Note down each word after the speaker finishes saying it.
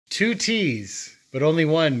2 teas, but only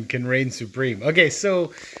one can reign supreme. Okay,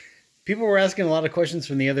 so people were asking a lot of questions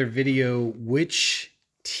from the other video. Which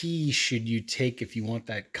tea should you take if you want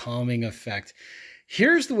that calming effect?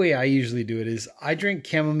 Here's the way I usually do it is I drink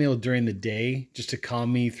chamomile during the day just to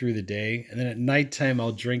calm me through the day. And then at nighttime,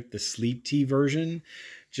 I'll drink the sleep tea version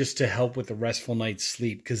just to help with the restful night's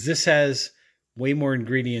sleep. Because this has way more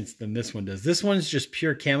ingredients than this one does. This one's just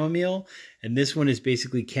pure chamomile. And this one is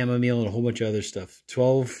basically chamomile and a whole bunch of other stuff.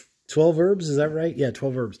 12 herbs, is that right? Yeah,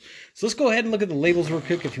 12 herbs. So let's go ahead and look at the labels real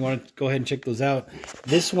quick if you want to go ahead and check those out.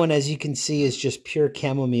 This one, as you can see, is just pure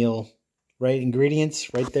chamomile, right?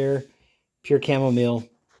 Ingredients right there. Pure chamomile.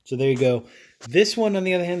 So there you go. This one, on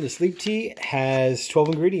the other hand, the sleep tea, has 12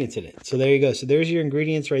 ingredients in it. So there you go. So there's your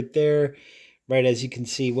ingredients right there. Right, as you can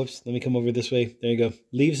see. Whoops, let me come over this way. There you go.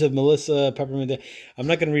 Leaves of Melissa, peppermint. I'm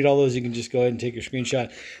not going to read all those. You can just go ahead and take your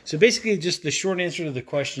screenshot. So basically, just the short answer to the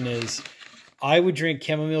question is, I would drink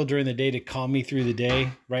chamomile during the day to calm me through the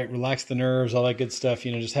day, right? Relax the nerves, all that good stuff.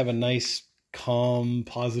 You know, just have a nice, calm,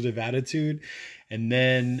 positive attitude. And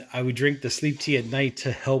then I would drink the sleep tea at night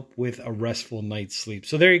to help with a restful night's sleep.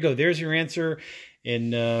 So there you go. There's your answer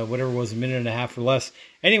in whatever it was, a minute and a half or less.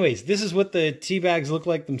 Anyways, this is what the tea bags look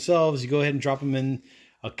like themselves. You go ahead and drop them in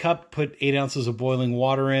a cup, put 8 ounces of boiling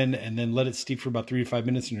water in, and then let it steep for about 3 to 5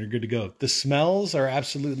 minutes, and you're good to go. The smells are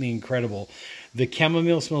absolutely incredible. The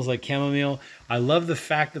chamomile smells like chamomile. I love the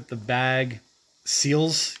fact that the bag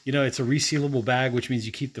seals. You know, it's a resealable bag, which means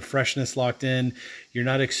you keep the freshness locked in. You're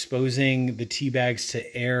not exposing the tea bags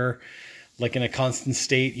to air like in a constant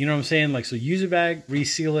state. You know what I'm saying? Like, so use a bag,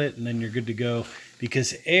 reseal it, and then you're good to go,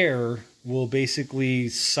 because air will basically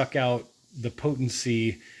suck out the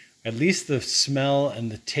potency, at least the smell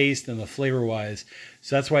and the taste and the flavor wise.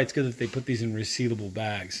 So that's why it's good that they put these in resealable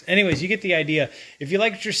bags. Anyways, you get the idea. If you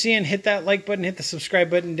like what you're seeing, hit that like button, hit the subscribe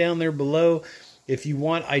button down there below. If you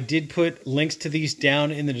want, I did put links to these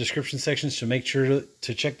down in the description section, so make sure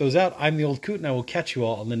to check those out. I'm the Old Coot, and I will catch you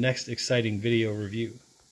all on the next exciting video review.